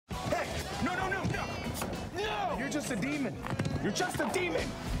You're just a demon. You're just a demon.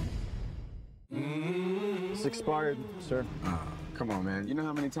 It's expired, sir. Come on, man. You know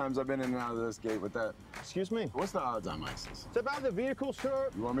how many times I've been in and out of this gate with that? Excuse me? What's the odds on license? Step out of the vehicle, sir.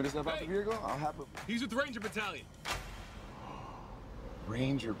 You want me to step out the vehicle? I'll have it. He's with Ranger Battalion.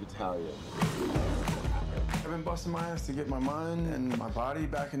 Ranger Battalion. I've been busting my ass to get my mind and my body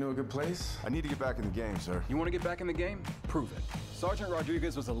back into a good place. I need to get back in the game, sir. You want to get back in the game? Prove it. Sergeant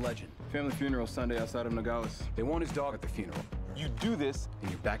Rodriguez was a legend. Family funeral Sunday outside of Nogales. They want his dog at the funeral. You do this, and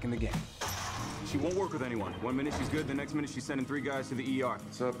you're back in the game. She won't work with anyone. One minute she's good, the next minute she's sending 3 guys to the ER.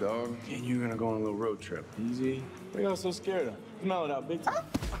 What's up, dog? Me and you gonna go on a little road trip. Easy. What y'all so scared of? Smell it out big time.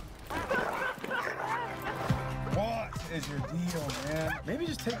 What is your deal, man? Maybe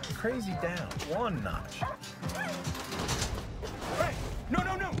just take the crazy down 1 notch. Hey! No!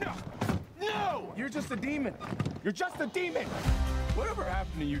 No! You're just a demon. You're just a demon. Whatever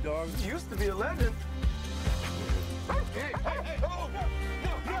happened to you, dog? You used to be a legend. Hey! Oh! No!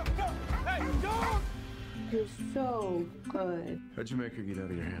 Hey, dog! You're so good. How'd you make her get out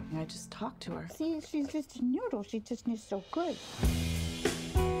of your hand? I just talked to her. See, she's just a noodle. She just is so good.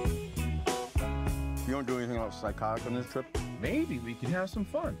 You don't do anything else psychotic on this trip? Maybe we can have some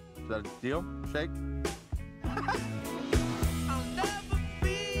fun. Is that a deal? Shake?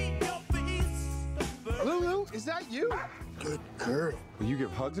 Lulu, is that you? Good girl. Will you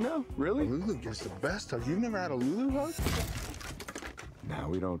give hugs now? Really? Lulu gets the best hug. You've never had a Lulu hug? No,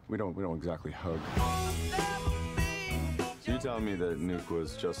 we don't exactly hug. So you telling me that Nick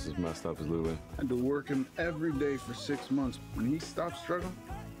was just as messed up as Lulu? I had to work him every day for 6 months. When he stopped struggling,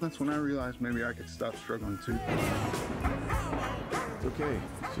 that's when I realized maybe I could stop struggling too. It's okay.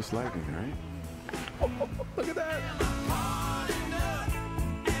 It's just lightning, right? Look at that.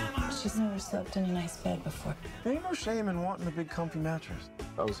 She's never slept in a nice bed before. There ain't no shame in wanting a big comfy mattress.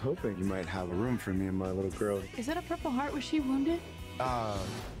 I was hoping you might have a room for me and my little girl. Is that a Purple Heart? Was she wounded?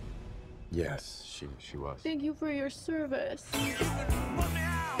 Yes, she was. Thank you for your service.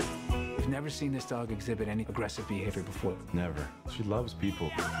 We've never seen this dog exhibit any aggressive behavior before. Never. She loves people.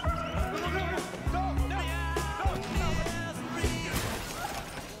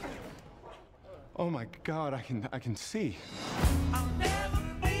 Oh my God, I can see.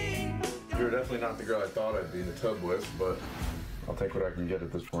 You're definitely not the girl I thought I'd be in the tub with, but I'll take what I can get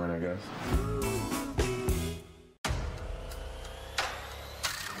at this point, I guess.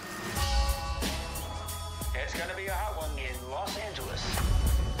 It's gonna be a hot one in Los Angeles.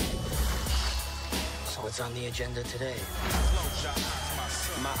 So what's on the agenda today?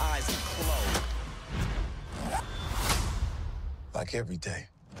 My eyes are closed. Like every day.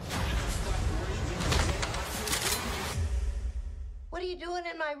 What are you doing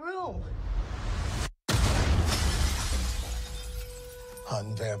in my room?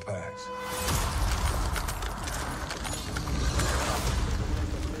 Hunting vampires.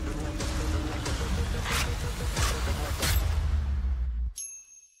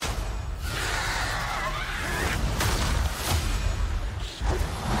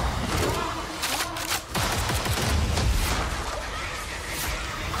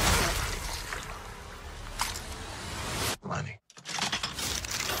 Money.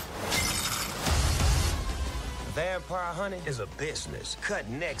 Vampire hunting is a business. Cut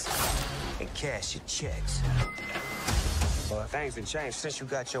necks and cash your checks. Well, things have changed since you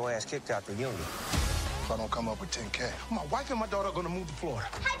got your ass kicked out the union. If I don't come up with 10K, my wife and my daughter are gonna move to Florida.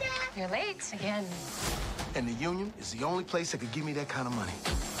 Hi, Dad. You're late again. And the union is the only place that could give me that kind of money.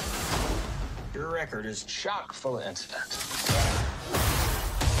 Your record is chock full of incidents.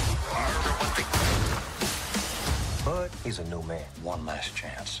 But he's a new man. One last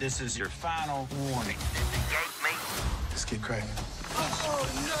chance. This is your final warning. Let's get cracking. Oh,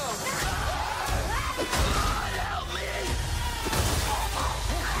 no! Help me!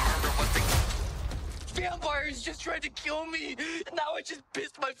 Vampires just tried to kill me. Now I just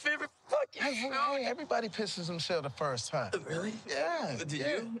pissed my favorite fucking Hey, everybody pisses themselves the first time. Really? Yeah. Did yeah.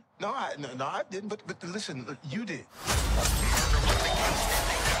 you? No, I didn't. But listen, look, you did.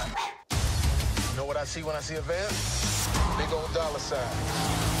 You know what I see when I see a vamp? Big old dollar sign.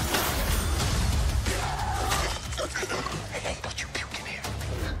 Hey, don't you puke in here.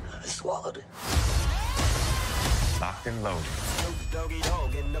 I swallowed it. Locked and loaded. Doggy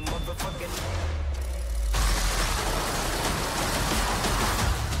dog in the motherfucking...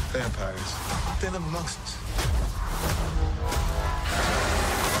 Vampires. They're amongst us.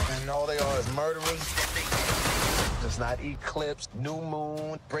 And all they are is murdering. It's not Eclipse, New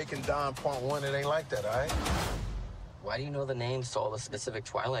Moon, Breaking Dawn Part 1. It ain't like that, all right? Why do you know the names to all the specific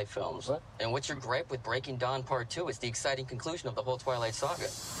Twilight films? What? And what's your gripe with Breaking Dawn Part 2? It's the exciting conclusion of the whole Twilight saga.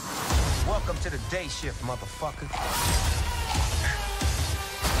 Welcome to the day shift, motherfucker.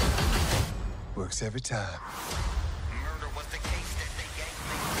 Works every time. Murder was the case that they gave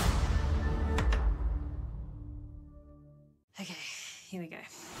me. Okay, here we go.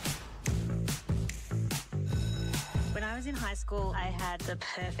 When I was in high school, I had the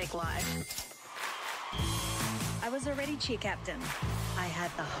perfect life. I was already cheer captain. I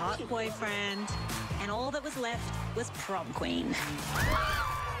had the hot boyfriend, and all that was left was prom queen.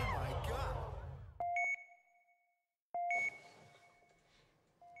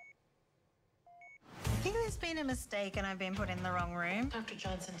 I think there's been a mistake and I've been put in the wrong room. Dr.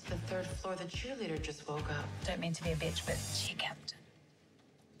 Johnson, to the 3rd floor, the cheerleader just woke up. Don't mean to be a bitch, but cheer captain.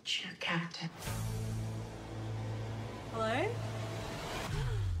 Cheer captain. Hello?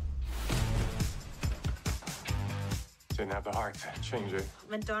 Didn't have the heart to change it.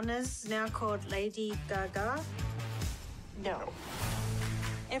 Madonna's now called Lady Gaga? No.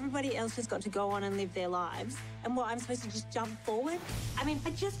 Everybody else has got to go on and live their lives. And what, I'm supposed to just jump forward? I mean, I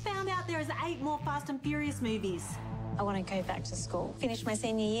just found out there is 8 more Fast and Furious movies. I want to go back to school, finish my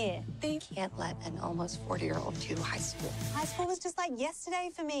senior year. They can't let an almost 40-year-old do high school. High school was just like yesterday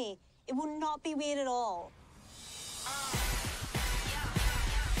for me. It will not be weird at all.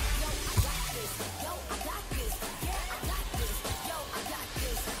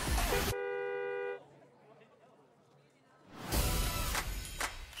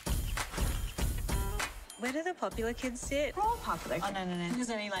 Where do the popular kids sit? We're all popular. Oh, no.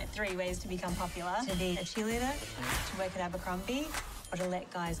 There's only like 3 ways to become popular. To be a cheerleader, to work at Abercrombie, or to let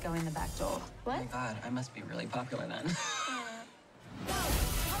guys go in the back door. What? Oh my God, I must be really popular then.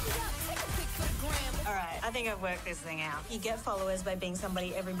 All right, I think I've worked this thing out. You get followers by being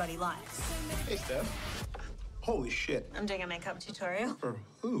somebody everybody likes. Hey, Steph. Holy shit. I'm doing a makeup tutorial. For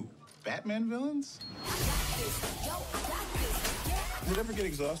who? Batman villains? Would it ever get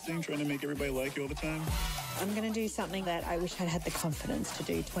exhausting trying to make everybody like you all the time? I'm gonna do something that I wish I'd had the confidence to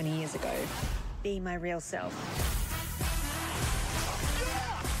do 20 years ago. Be my real self.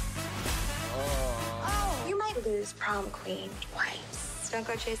 Oh, you might lose prom queen twice. Don't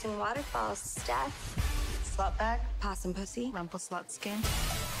go chasing waterfalls, Steph. Slut bag, Possum pussy. rumple slut skin.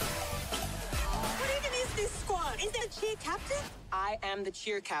 What even is this squad? Is there a cheer captain? I am the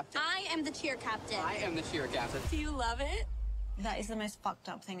cheer captain. I am the cheer captain. I am the cheer captain. Do you love it? That is the most fucked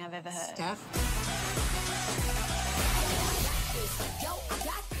up thing I've ever heard. Steph?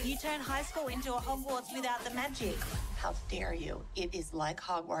 You turn high school into a Hogwarts without the magic. How dare you? It is like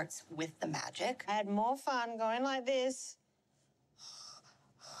Hogwarts with the magic. I had more fun going like this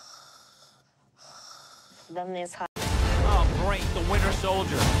than this. Oh, great, the Winter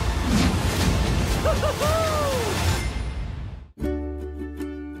Soldier.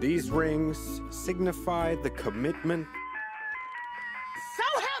 These rings signify the commitment. So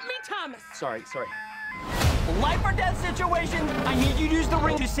help me, Thomas! Sorry. Life or death situation, I need you to use the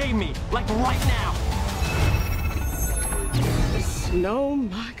ring to save me, like right now. Oh,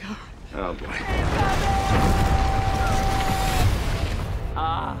 my God. Oh, boy.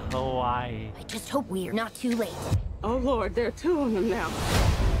 Hawaii. I just hope we're not too late. Oh, Lord, there are 2 of them now.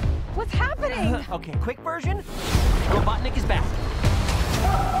 What's happening? Okay, quick version. Robotnik is back.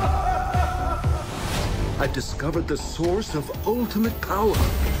 I've discovered the source of ultimate power.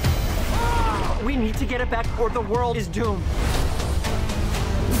 We need to get it back or the world is doomed.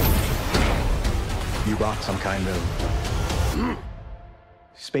 You brought some kind of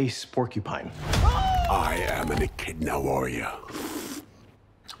space porcupine. I am an echidna warrior.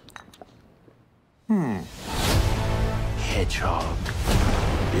 Hedgehog.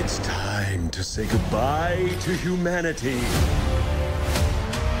 It's time to say goodbye to humanity.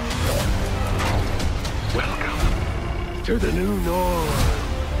 Welcome to the new norm.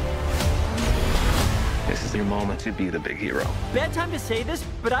 This is your moment to be the big hero. Bad time to say this,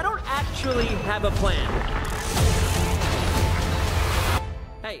 but I don't actually have a plan.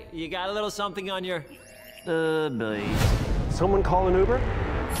 Hey, you got a little something on your... belly? Someone call an Uber?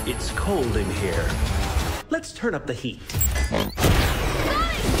 It's cold in here. Let's turn up the heat.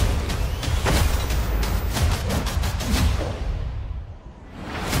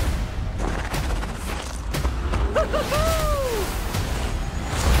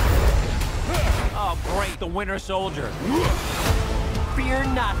 Oh, great, the Winter Soldier. Fear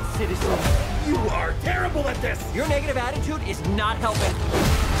not, citizen. You are terrible at this! Your negative attitude is not helping.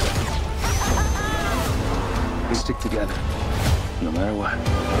 We stick together, no matter what.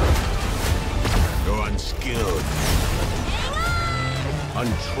 You're unskilled.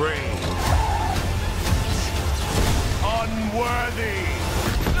 Untrained. Unworthy.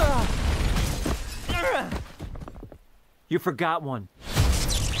 You forgot one.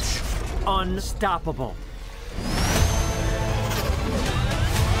 unstoppable.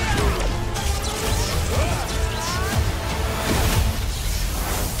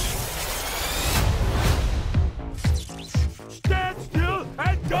 Stand still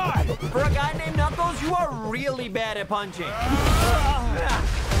and die! For a guy named Knuckles, you are really bad at punching.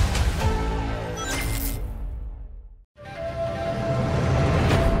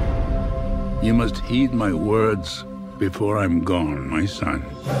 You must heed my words before I'm gone, my son.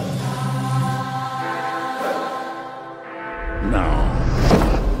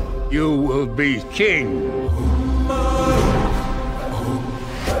 Now, you will be king.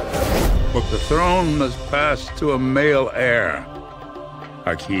 But the throne must pass to a male heir.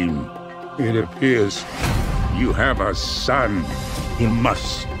 Hakim, it appears you have a son. He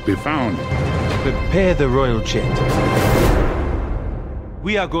must be found. Prepare the royal jet.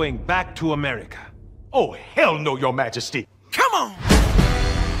 We are going back to America. Oh, hell no, Your Majesty. Come on!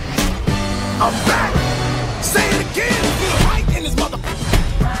 I'm back! Say it again! Feel right in his mother...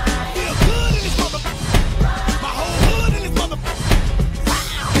 Feel good in his mother... My whole hood in his mother...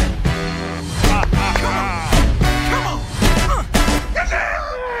 Come on!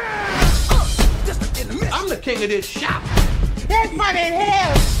 I'm the king of this shop. That's funny in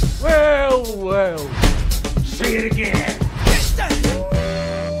hell! Well, well. Say it again.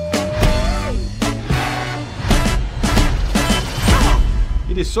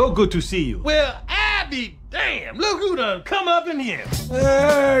 It is so good to see you. Well, I be damn. Look who done come up in here.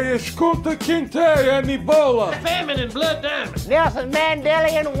 Hey, it's Kunta Kinte and Ebola. Famine and Blood Diamond. Nelson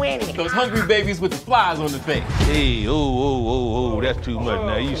Mandela and Winnie. Those hungry babies with the flies on their face. Hey, oh, that's too much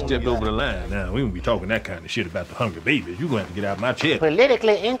now. You stepped over the line. Now, we won't be talking that kind of shit about the hungry babies. You're going to have to get out of my chair.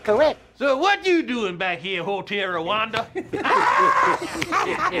 Politically incorrect. So what you doing back here, Hotel Rwanda?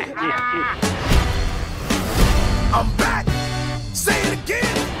 I'm back! Say it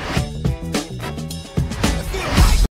again!